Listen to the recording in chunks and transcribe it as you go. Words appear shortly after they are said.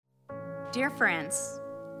Dear friends,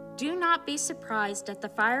 do not be surprised at the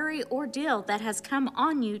fiery ordeal that has come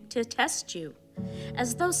on you to test you,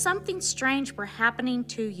 as though something strange were happening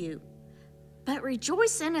to you. But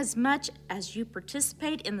rejoice inasmuch as you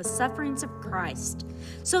participate in the sufferings of Christ,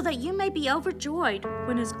 so that you may be overjoyed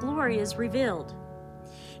when his glory is revealed.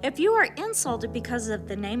 If you are insulted because of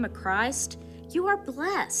the name of Christ, you are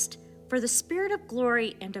blessed, for the Spirit of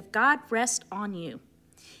glory and of God rests on you.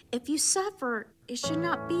 If you suffer, it should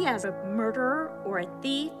not be as a murderer or a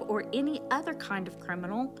thief or any other kind of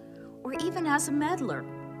criminal, or even as a meddler.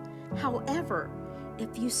 However,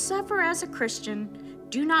 if you suffer as a Christian,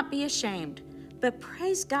 do not be ashamed, but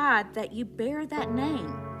praise God that you bear that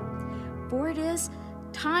name. For it is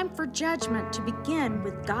time for judgment to begin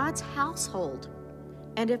with God's household.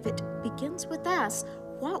 And if it begins with us,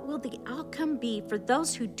 what will the outcome be for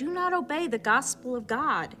those who do not obey the gospel of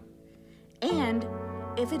God? And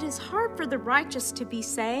if it is hard for the righteous to be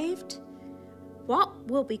saved, what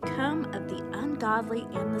will become of the ungodly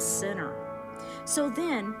and the sinner? So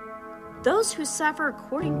then, those who suffer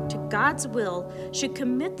according to God's will should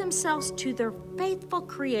commit themselves to their faithful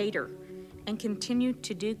Creator and continue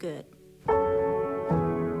to do good.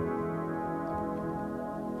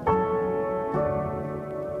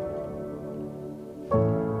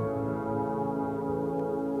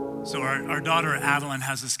 So our daughter Adeline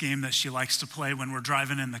has this game that she likes to play when we're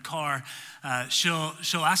driving in the car. She'll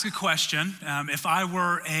ask a question. If I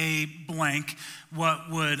were a blank, what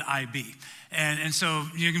would I be? And so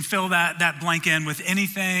you can fill that blank in with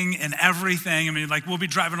anything and everything. I mean, like we'll be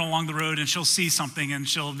driving along the road and she'll see something and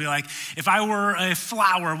she'll be like, if I were a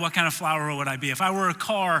flower, what kind of flower would I be? If I were a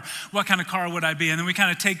car, what kind of car would I be? And then we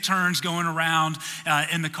kind of take turns going around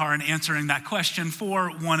in the car and answering that question for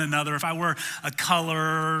one another. If I were a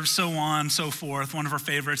color, so on, so forth. One of her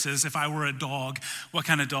favorites is if I were a dog, what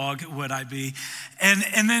kind of dog would I be?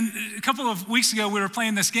 And then a couple of weeks ago, we were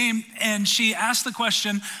playing this game and she asked the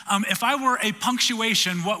question, if I were a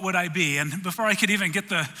punctuation, what would I be? And before I could even get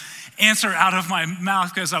the answer out of my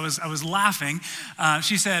mouth, because I was laughing,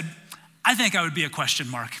 she said, I think I would be a question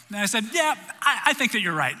mark. And I said, yeah, I think that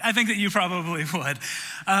you're right. I think that you probably would.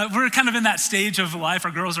 We're kind of in that stage of life.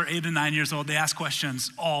 Our girls are 8 and 9 years old. They ask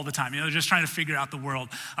questions all the time. They're just trying to figure out the world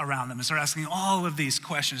around them. And start asking all of these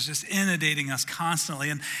questions, just inundating us constantly.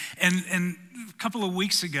 And a couple of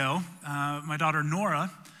weeks ago, my daughter Nora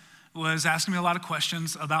was asking me a lot of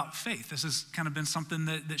questions about faith. This has kind of been something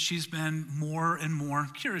that she's been more and more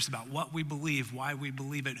curious about, what we believe, why we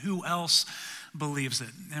believe it, who else believes it.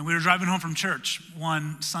 And we were driving home from church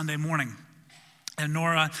one Sunday morning, and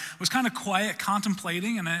Nora was kind of quiet,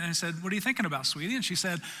 contemplating, and I said, what are you thinking about, sweetie? And she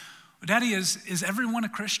said, well, Daddy, is everyone a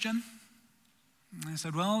Christian? And I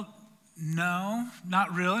said, well, no,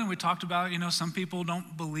 not really. And we talked about, some people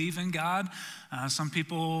don't believe in God. Some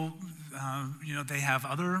people, they have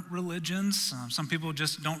other religions. Some people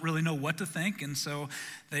just don't really know what to think, and so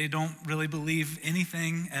they don't really believe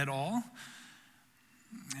anything at all.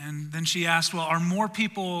 And then she asked, well, are more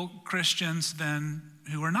people Christians than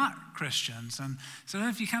who are not Christians? And so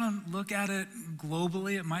if you kind of look at it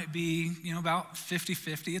globally, it might be, about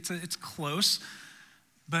 50-50. It's close,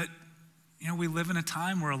 but we live in a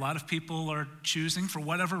time where a lot of people are choosing, for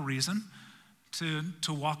whatever reason,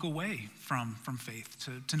 to walk away from faith,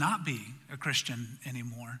 to not be a Christian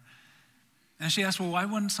anymore. And she asked, well, why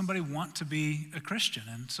wouldn't somebody want to be a Christian?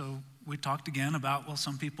 And so we talked again about, well,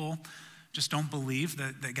 some people just don't believe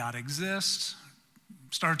that God exists.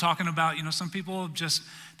 Started talking about, some people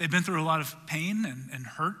they've been through a lot of pain and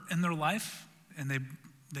hurt in their life, and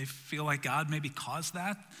they feel like God maybe caused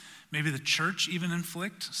that. Maybe the church even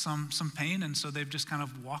inflict some pain, and so they've just kind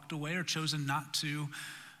of walked away or chosen not to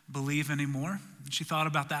believe anymore. And she thought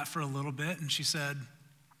about that for a little bit, and she said,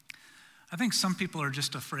 I think some people are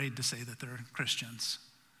just afraid to say that they're Christians.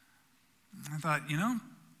 And I thought, you're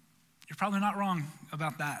probably not wrong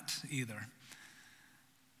about that either.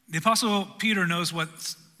 The Apostle Peter knows what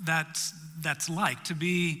that's like, to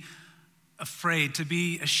be afraid, to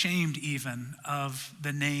be ashamed even of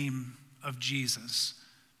the name of Jesus.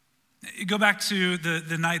 You go back to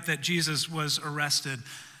the night that Jesus was arrested.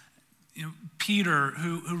 Peter,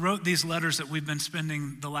 who wrote these letters that we've been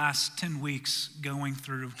spending the last 10 weeks going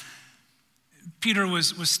through, Peter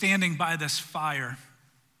was standing by this fire.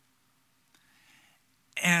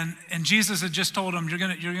 And Jesus had just told him, you're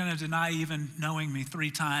gonna deny even knowing me 3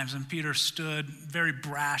 times. And Peter stood very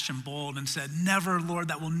brash and bold and said, never, Lord,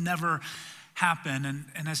 that will never happen.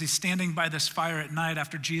 And as he's standing by this fire at night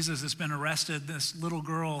after Jesus has been arrested, this little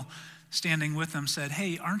girl standing with him said,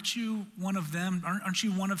 hey, aren't you one of them? Aren't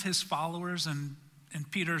you one of his followers? And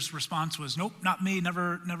Peter's response was, nope, not me,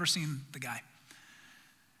 never seen the guy.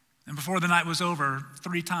 And before the night was over,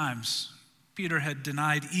 3 times, Peter had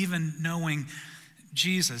denied even knowing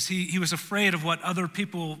Jesus. He was afraid of what other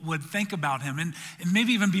people would think about him, and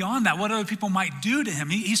maybe even beyond that, what other people might do to him.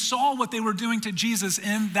 He saw what they were doing to Jesus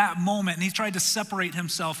in that moment, and he tried to separate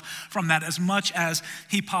himself from that as much as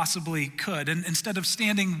he possibly could. And instead of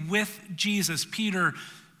standing with Jesus, Peter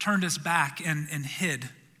turned his back and hid.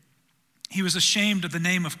 He was ashamed of the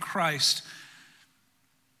name of Christ.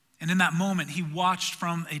 And in that moment, he watched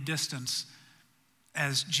from a distance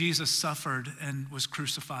as Jesus suffered and was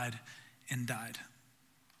crucified and died.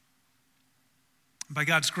 By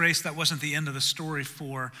God's grace, that wasn't the end of the story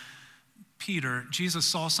for Peter. Jesus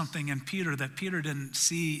saw something in Peter that Peter didn't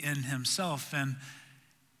see in himself. And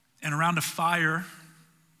around a fire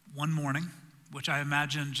one morning, which I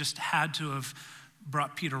imagine just had to have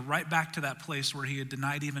brought Peter right back to that place where he had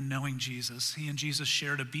denied even knowing Jesus, he and Jesus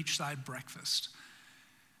shared a beachside breakfast.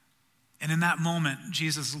 And in that moment,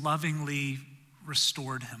 Jesus lovingly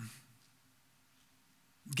restored him,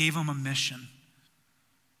 gave him a mission.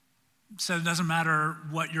 Said, it doesn't matter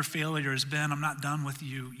what your failure has been, I'm not done with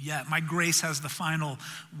you yet. My grace has the final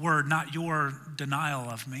word, not your denial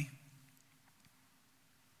of me.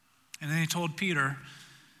 And then he told Peter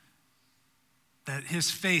that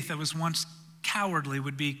his faith that was once cowardly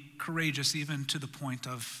would be courageous even to the point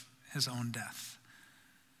of his own death.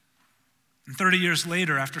 And 30 years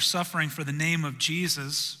later, after suffering for the name of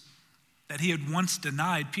Jesus that he had once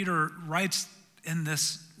denied, Peter writes in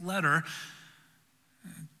this letter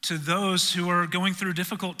to those who are going through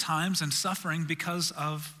difficult times and suffering because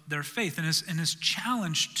of their faith. And his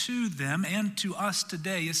challenge to them and to us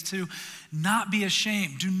today is to not be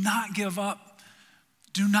ashamed. Do not give up.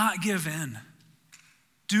 Do not give in.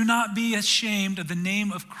 Do not be ashamed of the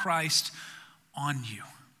name of Christ on you.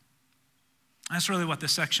 That's really what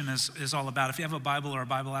this section is all about. If you have a Bible or a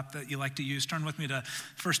Bible app that you like to use, turn with me to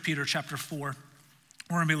 1 Peter chapter 4.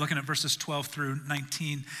 We're going to be looking at verses 12 through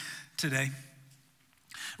 19 today.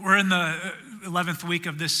 We're in the 11th week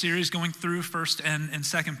of this series, going through 1st and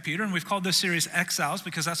 2nd Peter, and we've called this series Exiles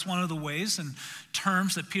because that's one of the ways and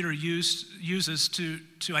terms that Peter uses to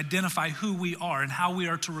identify who we are and how we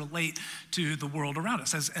are to relate to the world around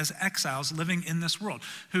us as exiles living in this world,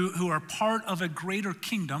 who are part of a greater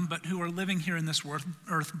kingdom, but who are living here in this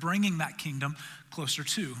earth, bringing that kingdom closer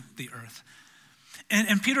to the earth.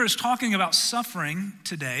 And Peter is talking about suffering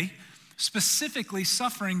today, specifically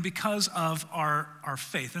suffering because of our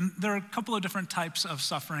faith. And there are a couple of different types of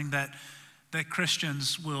suffering that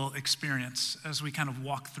Christians will experience as we kind of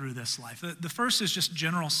walk through this life. The first is just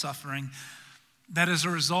general suffering that is a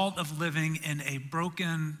result of living in a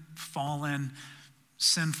broken, fallen,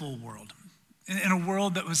 sinful world. In a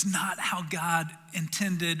world that was not how God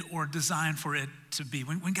intended or designed for it to be.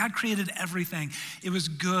 When God created everything, it was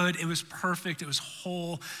good, it was perfect, it was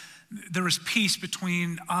whole. There was peace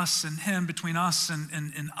between us and him, between us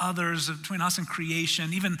and others, between us and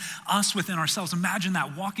creation, even us within ourselves. Imagine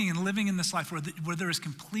that, walking and living in this life where there is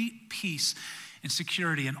complete peace and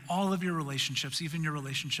security in all of your relationships, even your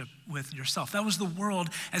relationship with yourself. That was the world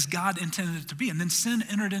as God intended it to be. And then sin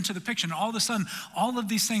entered into the picture. And all of a sudden, all of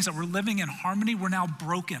these things that were living in harmony were now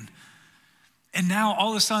broken. And now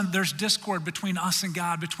all of a sudden there's discord between us and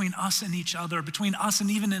God, between us and each other, between us and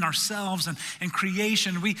even in ourselves and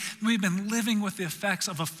creation. We've been living with the effects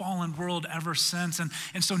of a fallen world ever since.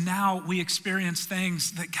 And so now we experience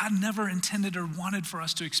things that God never intended or wanted for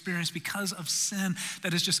us to experience because of sin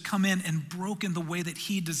that has just come in and broken the way that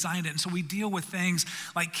he designed it. And so we deal with things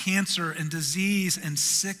like cancer and disease and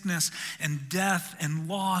sickness and death and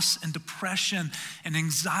loss and depression and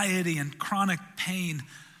anxiety and chronic pain.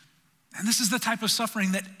 And this is the type of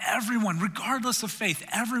suffering that everyone, regardless of faith,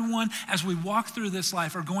 everyone as we walk through this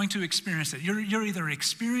life are going to experience it. You're either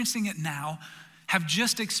experiencing it now, have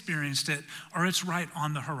just experienced it, or it's right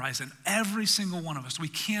on the horizon. Every single one of us, we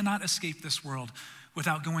cannot escape this world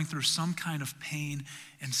without going through some kind of pain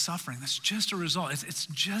and suffering. That's just a result. It's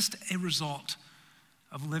just a result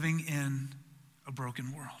of living in a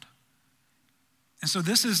broken world. And so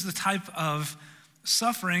this is the type of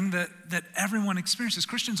suffering that everyone experiences.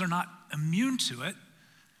 Christians are not immune to it,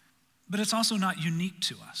 but it's also not unique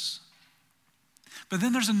to us. But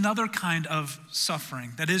then there's another kind of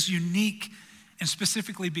suffering that is unique and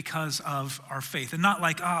specifically because of our faith. And not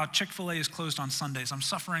like, Chick-fil-A is closed on Sundays, I'm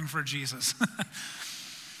suffering for Jesus.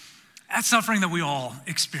 That's suffering that we all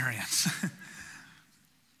experience.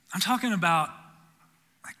 I'm talking about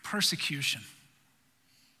like persecution.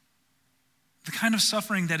 The kind of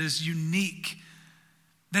suffering that is unique,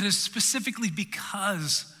 that is specifically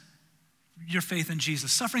because your faith in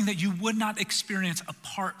Jesus, suffering that you would not experience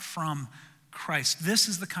apart from Christ. This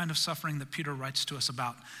is the kind of suffering that Peter writes to us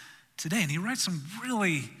about today. And he writes some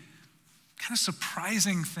really kind of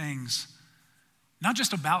surprising things, not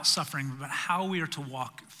just about suffering, but about how we are to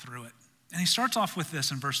walk through it. And he starts off with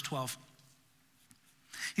this in verse 12.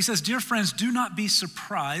 He says, "Dear friends, do not be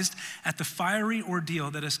surprised at the fiery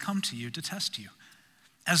ordeal that has come to you to test you,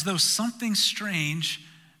 as though something strange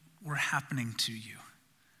were happening to you."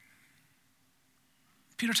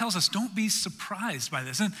 Peter tells us, don't be surprised by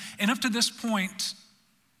this. And up to this point,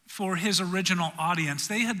 for his original audience,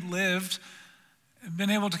 they had been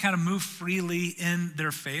able to kind of move freely in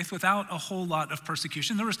their faith without a whole lot of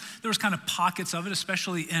persecution. There was kind of pockets of it,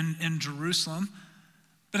 especially in Jerusalem.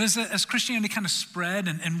 But as Christianity kind of spread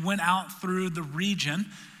and went out through the region,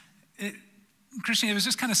 Christianity was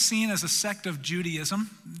just kind of seen as a sect of Judaism.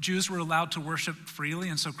 Jews were allowed to worship freely,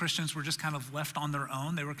 and so Christians were just kind of left on their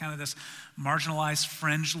own. They were kind of this marginalized,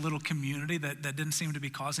 fringe little community that didn't seem to be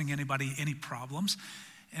causing anybody any problems.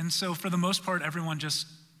 And so for the most part, everyone just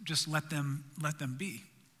let them be.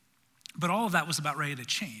 But all of that was about ready to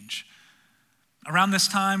change. Around this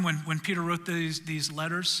time, when Peter wrote these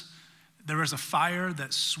letters, there was a fire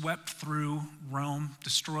that swept through Rome,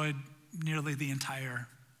 destroyed nearly the entire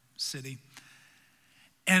city.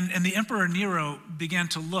 And the Emperor Nero began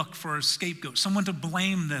to look for a scapegoat, someone to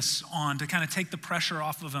blame this on, to kind of take the pressure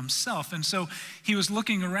off of himself. And so he was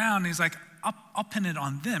looking around, and he's like, I'll pin it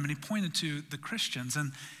on them. And he pointed to the Christians.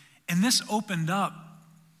 And this opened up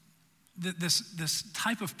this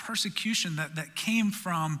type of persecution that came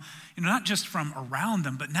from, not just from around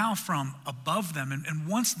them, but now from above them. And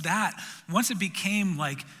once it became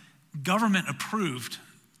like government approved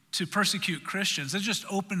to persecute Christians, it just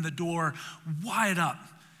opened the door wide up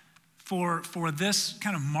for this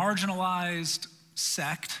kind of marginalized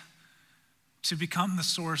sect to become the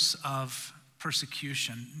source of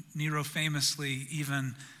persecution. Nero famously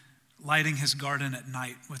even lighting his garden at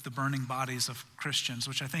night with the burning bodies of Christians,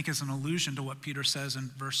 which I think is an allusion to what Peter says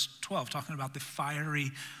in verse 12, talking about the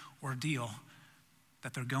fiery ordeal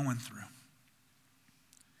that they're going through.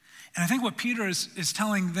 And I think what Peter is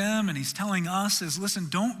telling them, and he's telling us, is listen,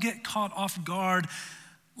 don't get caught off guard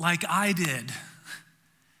like I did.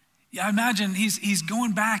 Yeah, I imagine he's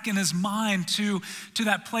going back in his mind to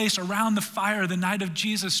that place around the fire the night of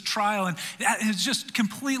Jesus' trial, and he's just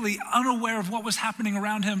completely unaware of what was happening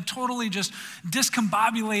around him, totally just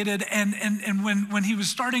discombobulated. And when he was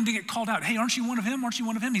starting to get called out, hey, aren't you one of him? Aren't you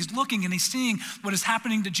one of him? He's looking and he's seeing what is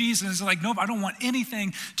happening to Jesus, and he's like, nope, I don't want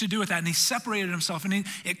anything to do with that. And he separated himself, and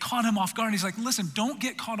it caught him off guard. And he's like, listen, don't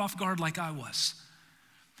get caught off guard like I was.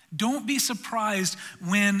 Don't be surprised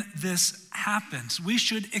when this happens. We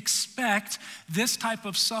should expect this type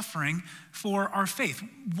of suffering for our faith.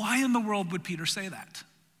 Why in the world would Peter say that?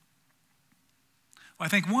 Well, I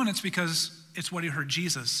think one, it's because it's what he heard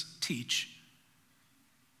Jesus teach.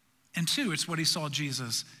 And two, it's what he saw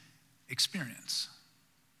Jesus experience.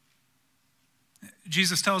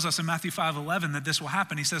 Jesus tells us in Matthew 5:11 that this will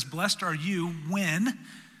happen. He says, blessed are you when,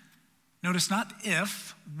 notice not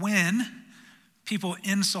if, when people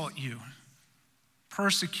insult you,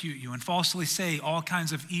 persecute you, and falsely say all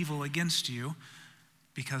kinds of evil against you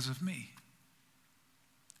because of me.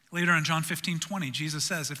 Later in John 15:20, Jesus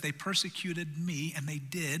says, if they persecuted me, and they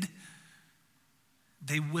did,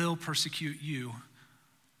 they will persecute you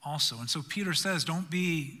also. And so Peter says, don't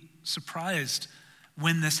be surprised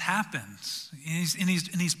when this happens. And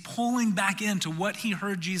he's pulling back into what he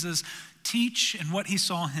heard Jesus teach and what he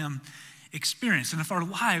saw him experience. And if our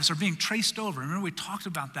lives are being traced over, remember we talked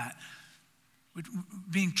about that,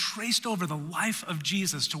 being traced over the life of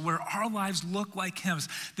Jesus to where our lives look like his,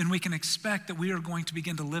 then we can expect that we are going to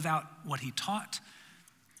begin to live out what he taught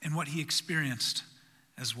and what he experienced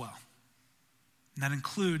as well. And that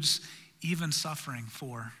includes even suffering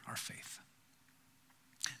for our faith.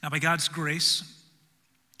 Now, by God's grace,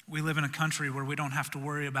 we live in a country where we don't have to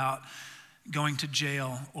worry about going to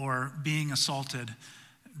jail or being assaulted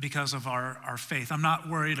because of our faith. I'm not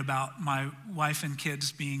worried about my wife and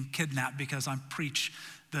kids being kidnapped because I preach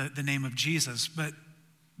the name of Jesus. But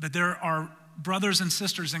there are brothers and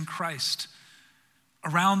sisters in Christ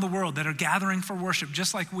around the world that are gathering for worship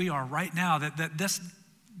just like we are right now, that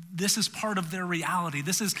this is part of their reality.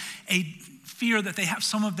 This is a fear that they have,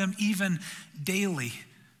 some of them even daily,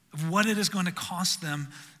 of what it is going to cost them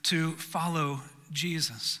to follow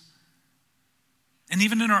Jesus. And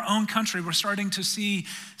even in our own country, we're starting to see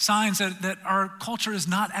signs that our culture is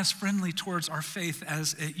not as friendly towards our faith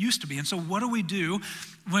as it used to be. And so what do we do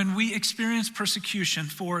when we experience persecution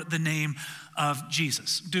for the name of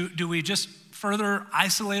Jesus? Do we just further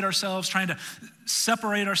isolate ourselves, trying to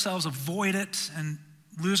separate ourselves, avoid it, and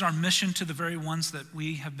lose our mission to the very ones that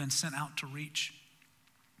we have been sent out to reach?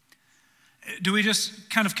 Do we just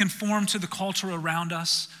kind of conform to the culture around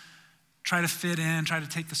us, try to fit in, try to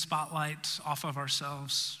take the spotlight off of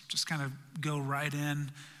ourselves, just kind of go right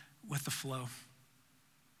in with the flow?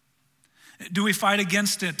 Do we fight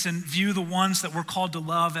against it and view the ones that we're called to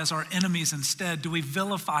love as our enemies instead? Do we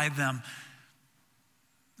vilify them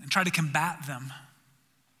and try to combat them?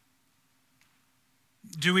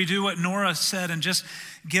 Do we do what Nora said and just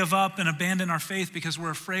give up and abandon our faith because we're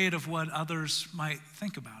afraid of what others might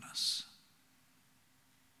think about us?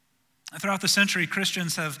 Throughout the century,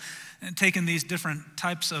 Christians have taken these different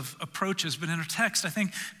types of approaches, but in our text, I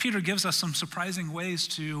think Peter gives us some surprising ways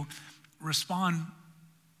to respond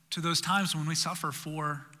to those times when we suffer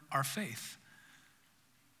for our faith.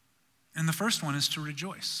 And the first one is to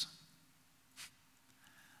rejoice.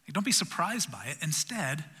 Don't be surprised by it.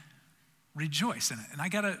 Instead, rejoice in it. And I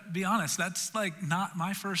gotta be honest, that's like not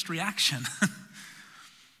my first reaction.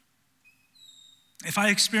 If I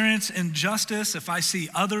experience injustice, if I see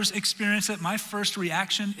others experience it, my first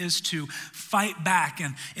reaction is to fight back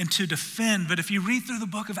and to defend. But if you read through the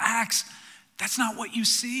book of Acts, that's not what you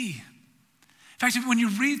see. In fact, when you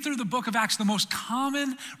read through the book of Acts, the most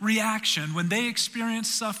common reaction when they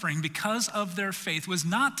experienced suffering because of their faith was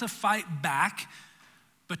not to fight back,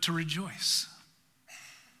 but to rejoice.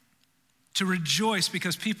 To rejoice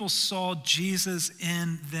because people saw Jesus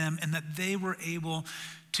in them and that they were able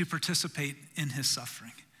to participate in his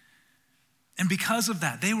suffering. And because of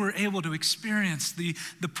that, they were able to experience the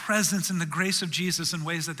presence and the grace of Jesus in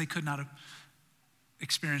ways that they could not have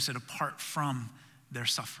experienced it apart from their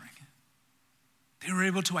suffering. They were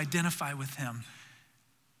able to identify with him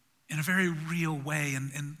in a very real way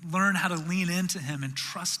and learn how to lean into him and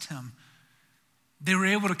trust him. They were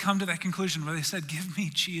able to come to that conclusion where they said, give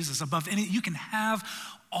me Jesus above any, you can have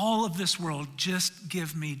all of this world, just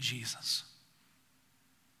give me Jesus.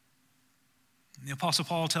 The Apostle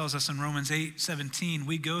Paul tells us in Romans 8:17,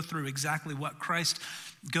 we go through exactly what Christ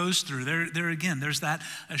goes through. There again, there's that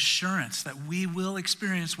assurance that we will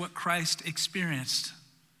experience what Christ experienced.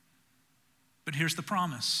 But here's the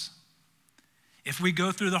promise. If we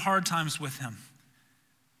go through the hard times with him,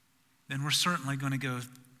 then we're certainly going to go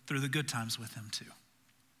through the good times with him too.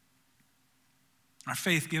 Our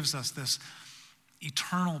faith gives us this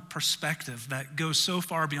eternal perspective that goes so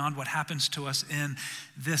far beyond what happens to us in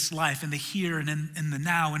this life, in the here and in the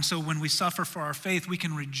now. And so when we suffer for our faith, we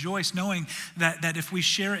can rejoice knowing that if we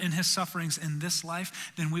share in his sufferings in this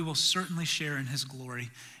life, then we will certainly share in his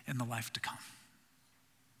glory in the life to come.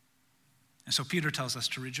 And so Peter tells us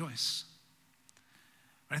to rejoice.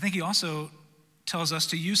 But I think he also tells us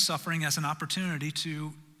to use suffering as an opportunity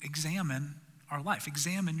to examine our life,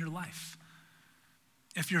 examine your life.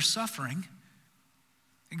 If you're suffering,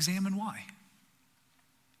 examine why.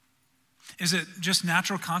 Is it just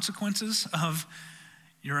natural consequences of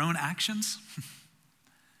your own actions?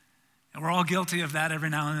 And we're all guilty of that every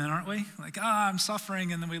now and then, aren't we? Like, I'm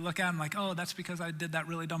suffering, and then we look at it and like, that's because I did that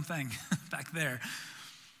really dumb thing back there.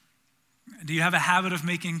 Do you have a habit of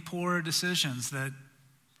making poor decisions that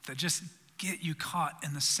just get you caught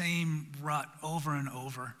in the same rut over and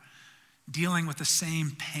over, dealing with the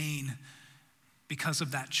same pain because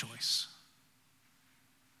of that choice?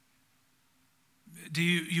 Do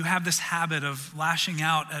you have this habit of lashing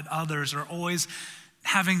out at others or always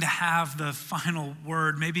having to have the final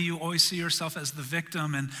word? Maybe you always see yourself as the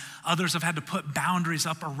victim and others have had to put boundaries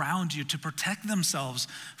up around you to protect themselves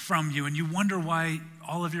from you, and you wonder why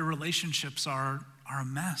all of your relationships are a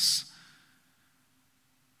mess.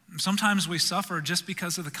 Sometimes we suffer just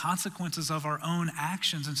because of the consequences of our own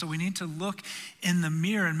actions, and so we need to look in the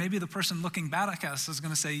mirror, and maybe the person looking back at us is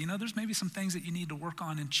going to say, there's maybe some things that you need to work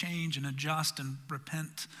on and change and adjust and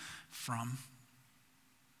repent from.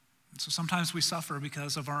 And so sometimes we suffer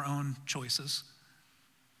because of our own choices.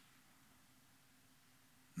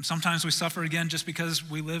 And sometimes we suffer again just because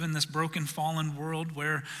we live in this broken, fallen world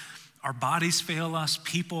where our bodies fail us,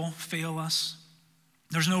 people fail us.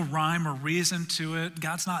 There's no rhyme or reason to it.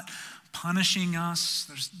 God's not punishing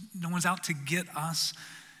us. No one's out to get us.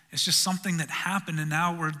 It's just something that happened, and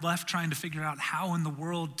now we're left trying to figure out how in the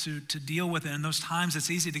world to deal with it. And those times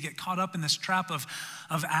it's easy to get caught up in this trap of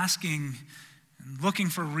asking, looking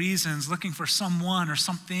for reasons, looking for someone or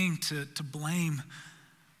something to blame.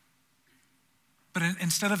 But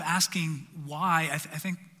instead of asking why, I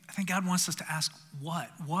think God wants us to ask what?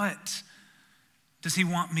 What does he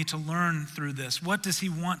want me to learn through this? What does he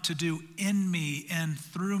want to do in me and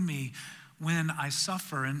through me when I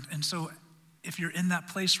suffer? And so if you're in that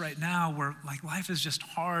place right now where like life is just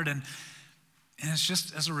hard and it's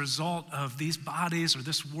just as a result of these bodies or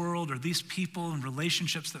this world or these people and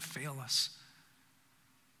relationships that fail us,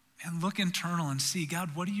 And look internal and see,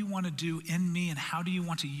 God, what do you want to do in me and how do you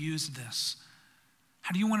want to use this?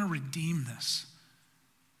 How do you want to redeem this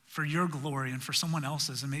for your glory and for someone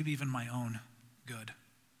else's and maybe even my own good?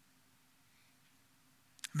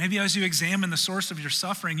 Maybe as you examine the source of your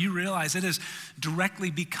suffering, you realize it is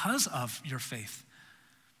directly because of your faith.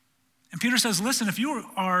 And Peter says, listen, if you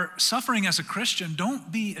are suffering as a Christian,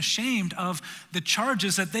 don't be ashamed of the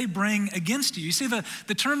charges that they bring against you. You see,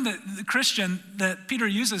 the term that the Christian that Peter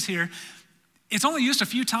uses here, it's only used a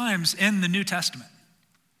few times in the New Testament.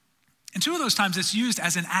 And two of those times it's used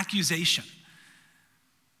as an accusation.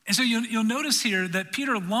 And so you'll notice here that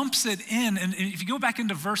Peter lumps it in, and if you go back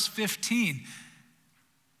into verse 15,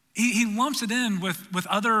 he lumps it in with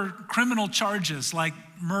other criminal charges like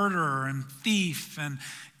murder and thief and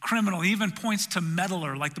criminal. He even points to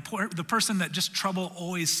meddler, like the person that just trouble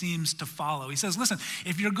always seems to follow. He says, listen,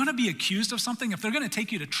 if you're going to be accused of something, if they're going to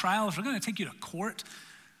take you to trial, if they're going to take you to court,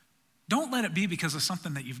 don't let it be because of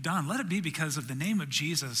something that you've done. Let it be because of the name of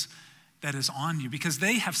Jesus that is on you, because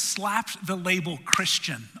they have slapped the label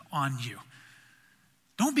Christian on you.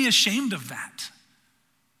 Don't be ashamed of that.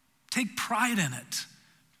 Take pride in it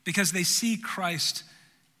because they see Christ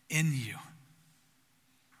in you.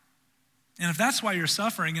 And if that's why you're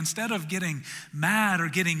suffering, instead of getting mad or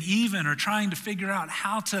getting even or trying to figure out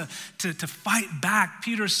how to fight back,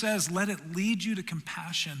 Peter says, let it lead you to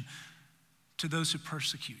compassion to those who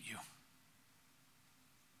persecute you.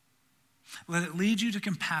 Let it lead you to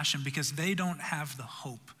compassion because they don't have the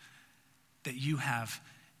hope that you have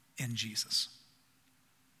in Jesus.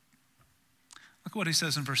 Look what he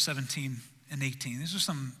says in verse 17 and 18. These are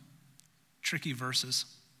some tricky verses.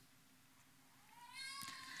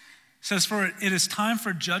 It says, for it is time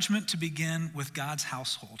for judgment to begin with God's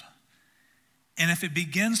household. And if it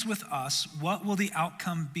begins with us, what will the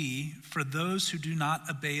outcome be for those who do not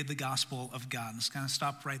obey the gospel of God? Let's kind of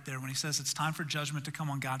stop right there. When he says it's time for judgment to come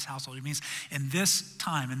on God's household, he means in this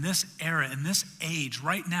time, in this era, in this age,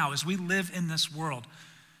 right now, as we live in this world,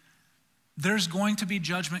 there's going to be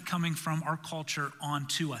judgment coming from our culture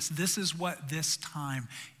onto us. This is what this time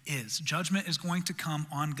is. Judgment is going to come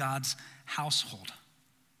on God's household.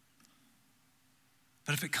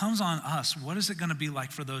 But if it comes on us, what is it going to be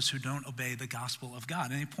like for those who don't obey the gospel of God?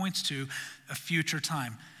 And he points to a future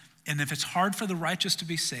time. And if it's hard for the righteous to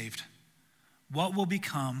be saved, what will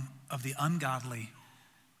become of the ungodly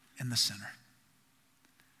and the sinner?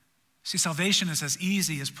 See, salvation is as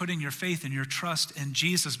easy as putting your faith and your trust in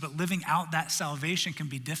Jesus, but living out that salvation can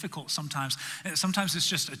be difficult sometimes. Sometimes it's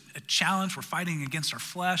just a challenge. We're fighting against our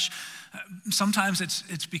flesh. Sometimes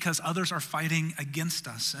it's because others are fighting against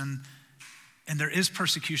us, and there is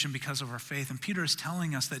persecution because of our faith. And Peter is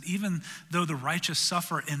telling us that even though the righteous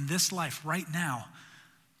suffer in this life right now,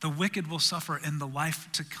 the wicked will suffer in the life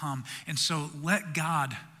to come. And so let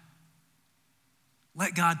God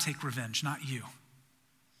take revenge, not you.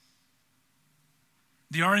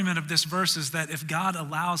 The argument of this verse is that if God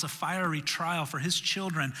allows a fiery trial for his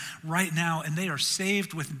children right now and they are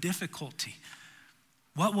saved with difficulty,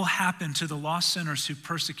 what will happen to the lost sinners who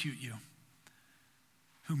persecute you,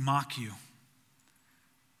 who mock you,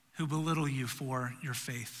 who belittle you for your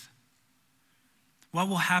faith? What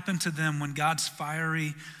will happen to them when God's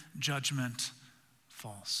fiery judgment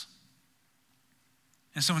falls?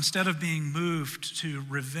 And so instead of being moved to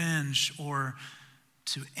revenge or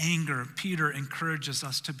to anger, Peter encourages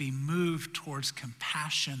us to be moved towards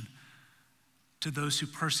compassion to those who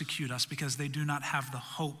persecute us because they do not have the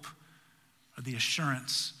hope or the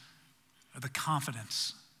assurance or the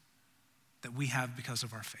confidence that we have because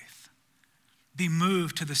of our faith. Be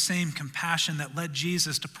moved to the same compassion that led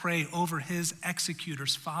Jesus to pray over his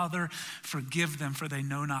executors. Father, forgive them, for they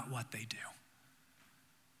know not what they do.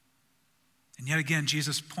 And yet again,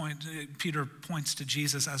 Peter points to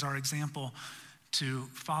Jesus as our example to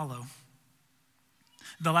follow.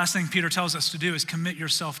 The last thing Peter tells us to do is commit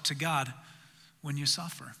yourself to God when you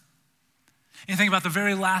suffer. And think about the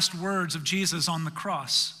very last words of Jesus on the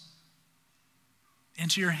cross.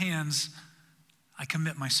 Into your hands, I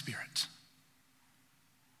commit my spirit.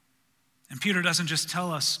 And Peter doesn't just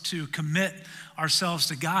tell us to commit ourselves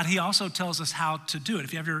to God, he also tells us how to do it.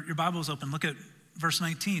 If you have your Bibles open, look at verse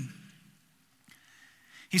 19.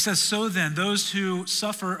 He says, so then, those who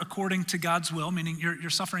suffer according to God's will, meaning you're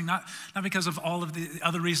suffering not because of all of the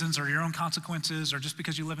other reasons or your own consequences or just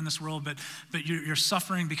because you live in this world, but you're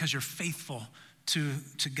suffering because you're faithful to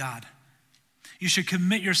God. You should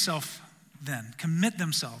commit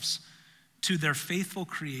themselves to their faithful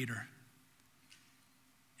Creator.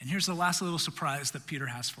 And here's the last little surprise that Peter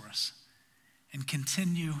has for us. And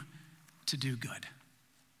continue to do good.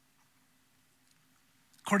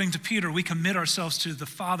 According to Peter, we commit ourselves to the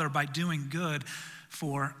Father by doing good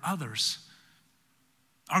for others.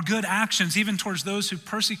 Our good actions, even towards those who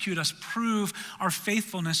persecute us, prove our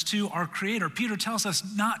faithfulness to our Creator. Peter tells us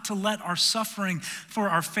not to let our suffering for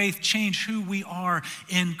our faith change who we are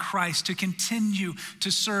in Christ, to continue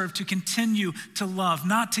to serve, to continue to love,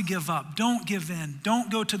 not to give up. Don't give in. Don't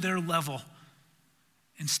go to their level.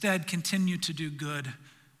 Instead, continue to do good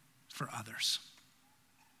for others.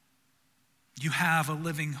 You have a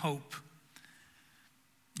living hope.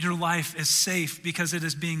 Your life is safe because it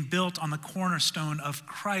is being built on the cornerstone of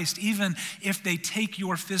Christ. Even if they take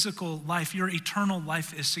your physical life, your eternal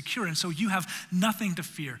life is secure. And so you have nothing to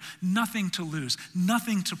fear, nothing to lose,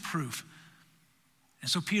 nothing to prove. And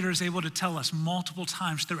so Peter is able to tell us multiple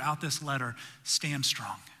times throughout this letter, stand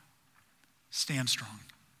strong. Stand strong.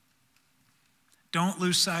 Don't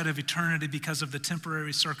lose sight of eternity because of the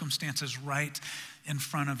temporary circumstances right in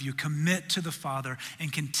front of you. Commit to the Father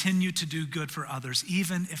and continue to do good for others,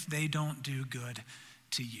 even if they don't do good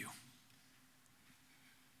to you.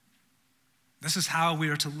 This is how we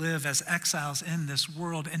are to live as exiles in this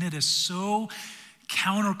world, and it is so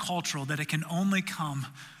countercultural that it can only come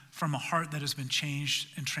from a heart that has been changed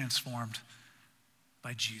and transformed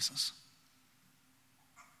by Jesus.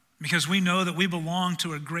 Because we know that we belong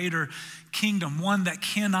to a greater kingdom, one that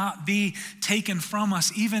cannot be taken from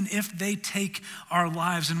us, even if they take our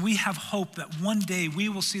lives. And we have hope that one day we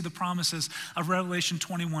will see the promises of Revelation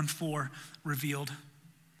 21:4 revealed.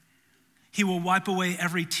 He will wipe away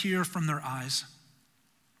every tear from their eyes.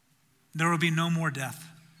 There will be no more death,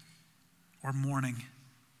 or mourning,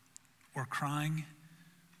 or crying,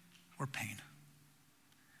 or pain.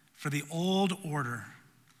 For the old order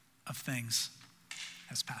of things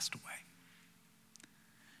has passed away.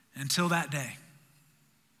 Until that day,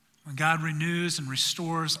 when God renews and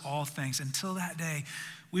restores all things, until that day,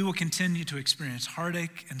 we will continue to experience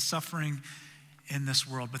heartache and suffering in this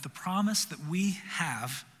world. But the promise that we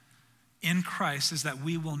have in Christ is that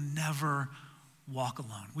we will never walk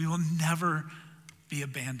alone. We will never be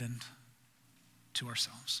abandoned to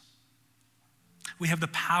ourselves. We have the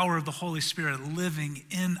power of the Holy Spirit living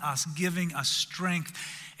in us, giving us strength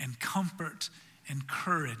and comfort and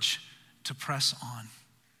courage to press on,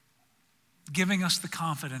 giving us the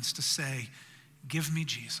confidence to say, give me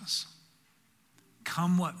Jesus.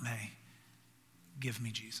 Come what may, give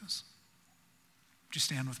me Jesus. Would you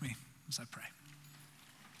stand with me as I pray?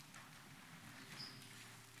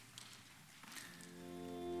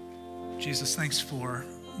 Jesus, thanks for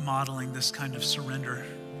modeling this kind of surrender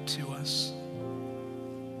to us.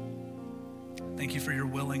 Thank you for your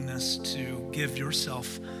willingness to give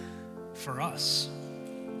yourself for us,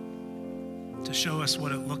 to show us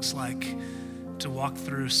what it looks like to walk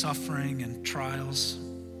through suffering and trials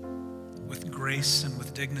with grace and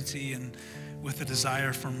with dignity and with a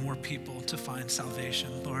desire for more people to find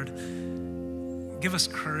salvation. Lord, give us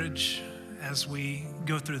courage as we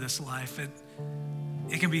go through this life. It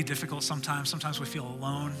can be difficult sometimes. Sometimes we feel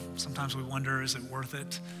alone. Sometimes we wonder, is it worth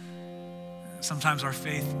it? Sometimes our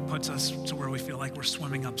faith puts us to where we feel like we're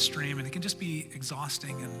swimming upstream, and it can just be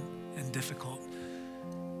exhausting and difficult.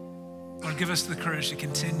 Lord, give us the courage to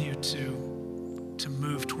continue to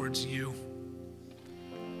move towards you.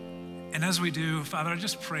 And as we do, Father, I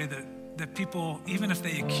just pray that people, even if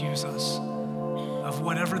they accuse us of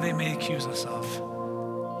whatever they may accuse us of,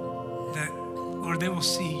 that, Lord, they will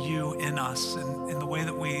see you in us and in the way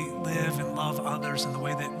that we live and love others and the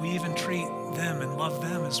way that we even treat them and love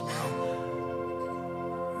them as well.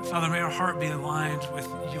 Father, may our heart be aligned with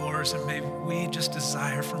yours, and may we just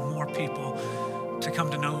desire for more people to come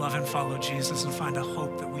to know, love, and follow Jesus and find a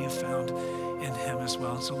hope that we have found in him as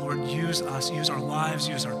well. So Lord, use us, use our lives,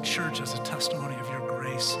 use our church as a testimony of your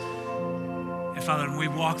grace. And Father, when we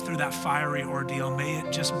walk through that fiery ordeal, may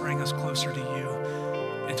it just bring us closer to you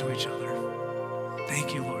and to each other.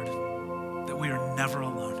 Thank you, Lord, that we are never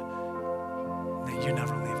alone, that you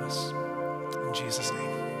never leave us. In Jesus' name.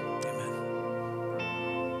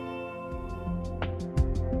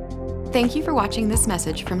 Thank you for watching this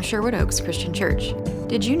message from Sherwood Oaks Christian Church.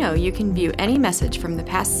 Did you know you can view any message from the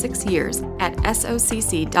past 6 years at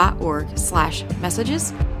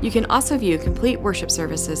socc.org/messages? You can also view complete worship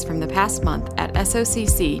services from the past month at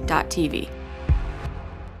socc.tv.